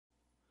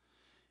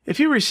If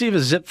you receive a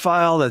zip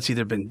file that's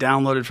either been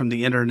downloaded from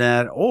the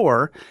internet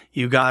or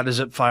you got a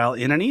zip file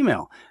in an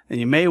email, then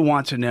you may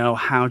want to know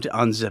how to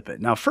unzip it.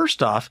 Now,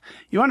 first off,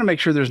 you want to make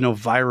sure there's no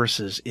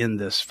viruses in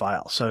this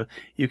file. So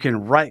you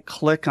can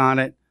right-click on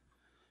it,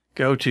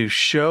 go to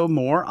Show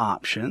More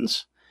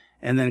Options,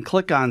 and then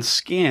click on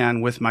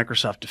Scan with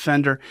Microsoft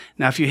Defender.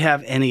 Now, if you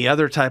have any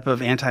other type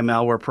of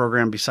anti-malware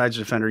program besides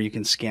Defender, you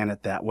can scan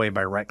it that way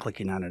by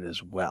right-clicking on it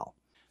as well.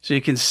 So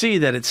you can see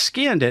that it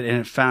scanned it and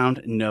it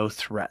found no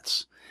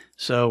threats.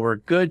 So we're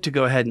good to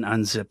go ahead and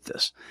unzip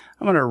this.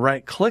 I'm going to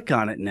right-click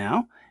on it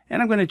now,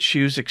 and I'm going to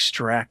choose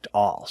Extract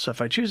All. So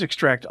if I choose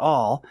Extract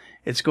All,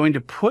 it's going to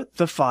put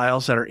the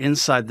files that are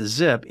inside the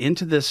zip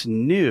into this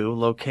new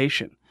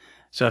location.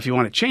 So if you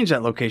want to change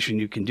that location,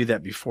 you can do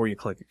that before you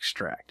click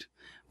Extract.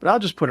 But I'll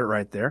just put it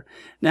right there.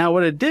 Now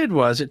what it did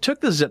was it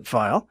took the zip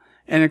file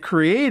and it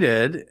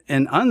created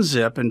an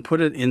unzip and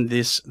put it in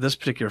this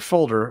particular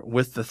folder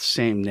with the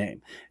same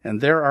name. And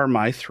there are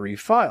my 3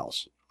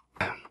 files.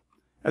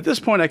 At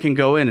this point, I can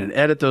go in and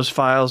edit those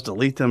files,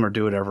 delete them, or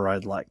do whatever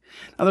I'd like.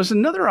 Now, there's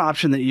another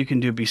option that you can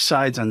do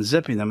besides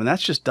unzipping them, and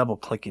that's just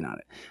double-clicking on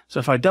it.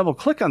 So if I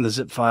double-click on the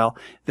zip file,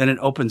 then it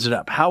opens it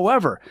up.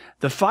 However,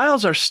 the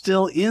files are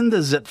still in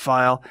the zip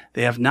file.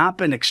 They have not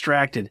been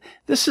extracted.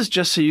 This is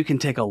just so you can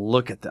take a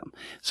look at them.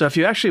 So if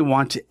you actually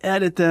want to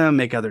edit them,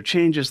 make other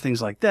changes,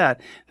 things like that,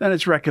 then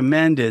it's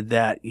recommended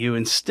that you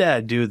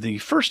instead do the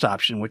first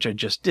option, which I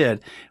just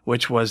did,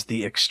 which was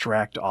the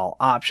Extract All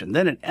option.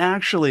 Then it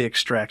actually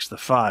extracts the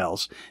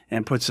files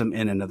and puts them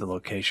in another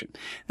location.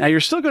 Now you're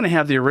still going to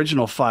have the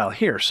original file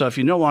here, so if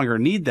you no longer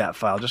need that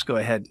file, just go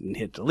ahead and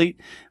hit delete,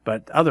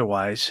 but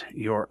otherwise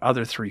your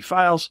other 3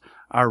 files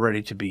are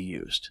ready to be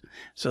used.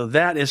 So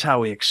that is how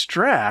we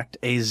extract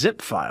a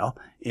zip file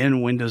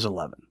in Windows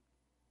 11.